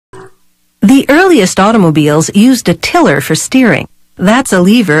The earliest automobiles used a tiller for steering. That's a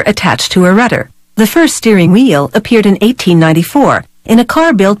lever attached to a rudder. The first steering wheel appeared in 1894 in a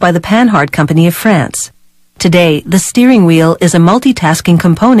car built by the Panhard Company of France. Today, the steering wheel is a multitasking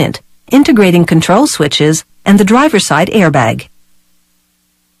component, integrating control switches and the driver's side airbag.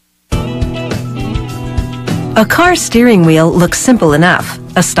 A car steering wheel looks simple enough.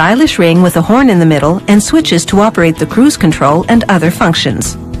 A stylish ring with a horn in the middle and switches to operate the cruise control and other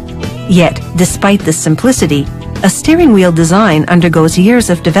functions. Yet, despite this simplicity, a steering wheel design undergoes years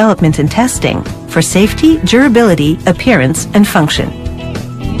of development and testing for safety, durability, appearance, and function.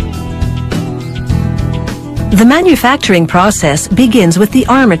 The manufacturing process begins with the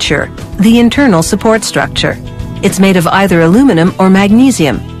armature, the internal support structure. It's made of either aluminum or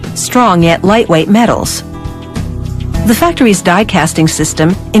magnesium, strong yet lightweight metals. The factory's die casting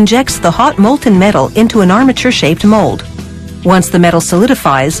system injects the hot molten metal into an armature-shaped mold. Once the metal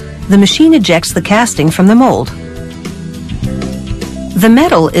solidifies, the machine ejects the casting from the mold. The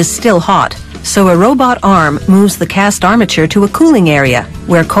metal is still hot, so a robot arm moves the cast armature to a cooling area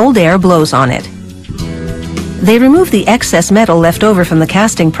where cold air blows on it. They remove the excess metal left over from the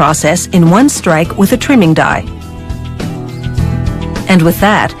casting process in one strike with a trimming die. And with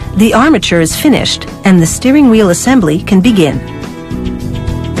that, the armature is finished and the steering wheel assembly can begin.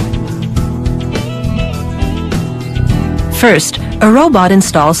 First, a robot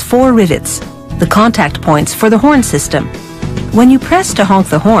installs 4 rivets, the contact points for the horn system. When you press to honk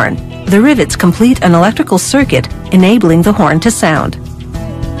the horn, the rivets complete an electrical circuit enabling the horn to sound.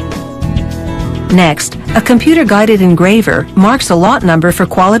 Next, a computer-guided engraver marks a lot number for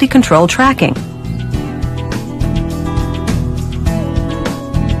quality control tracking.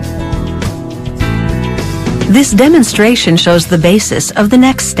 This demonstration shows the basis of the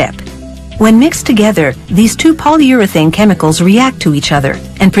next step. When mixed together, these two polyurethane chemicals react to each other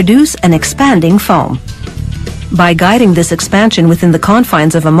and produce an expanding foam. By guiding this expansion within the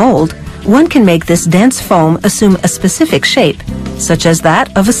confines of a mold, one can make this dense foam assume a specific shape, such as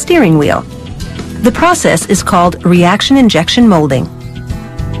that of a steering wheel. The process is called reaction injection molding.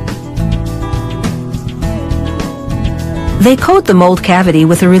 They coat the mold cavity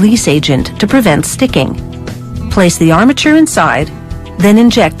with a release agent to prevent sticking. Place the armature inside, then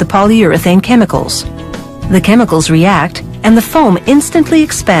inject the polyurethane chemicals. The chemicals react, and the foam instantly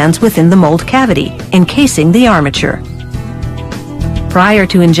expands within the mold cavity, encasing the armature. Prior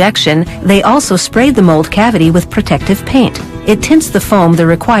to injection, they also sprayed the mold cavity with protective paint. It tints the foam the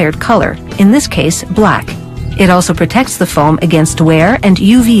required color, in this case, black. It also protects the foam against wear and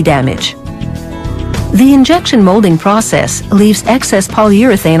UV damage. The injection molding process leaves excess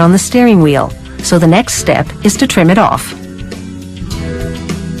polyurethane on the steering wheel, so the next step is to trim it off.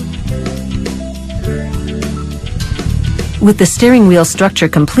 With the steering wheel structure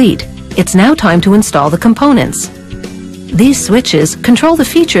complete, it's now time to install the components. These switches control the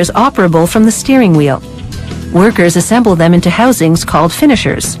features operable from the steering wheel. Workers assemble them into housings called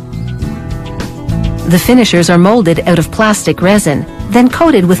finishers. The finishers are molded out of plastic resin, then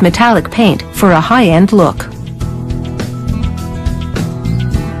coated with metallic paint for a high-end look.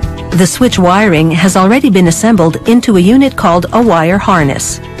 The switch wiring has already been assembled into a unit called a wire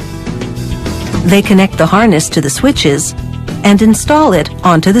harness. They connect the harness to the switches and install it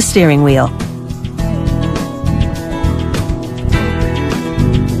onto the steering wheel.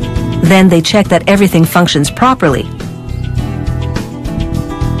 Then they check that everything functions properly.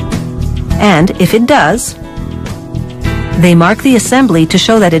 And if it does, they mark the assembly to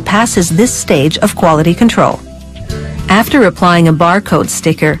show that it passes this stage of quality control. After applying a barcode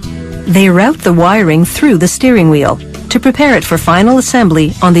sticker, they route the wiring through the steering wheel to prepare it for final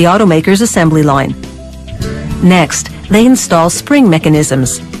assembly on the automaker's assembly line. Next, they install spring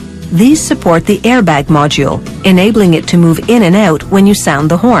mechanisms. These support the airbag module, enabling it to move in and out when you sound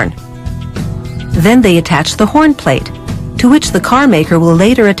the horn. Then they attach the horn plate, to which the car maker will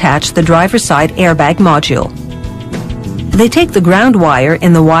later attach the driver's side airbag module. They take the ground wire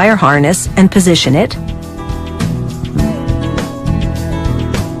in the wire harness and position it,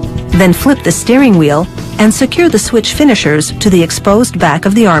 then flip the steering wheel and secure the switch finishers to the exposed back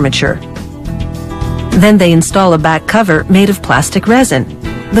of the armature. Then they install a back cover made of plastic resin,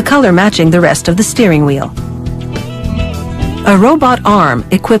 the color matching the rest of the steering wheel. A robot arm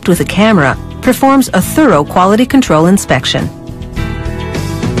equipped with a camera performs a thorough quality control inspection.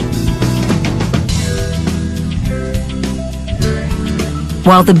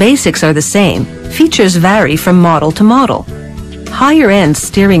 While the basics are the same, features vary from model to model. Higher-end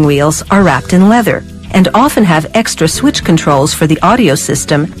steering wheels are wrapped in leather and often have extra switch controls for the audio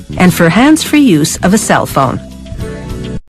system and for hands-free use of a cell phone.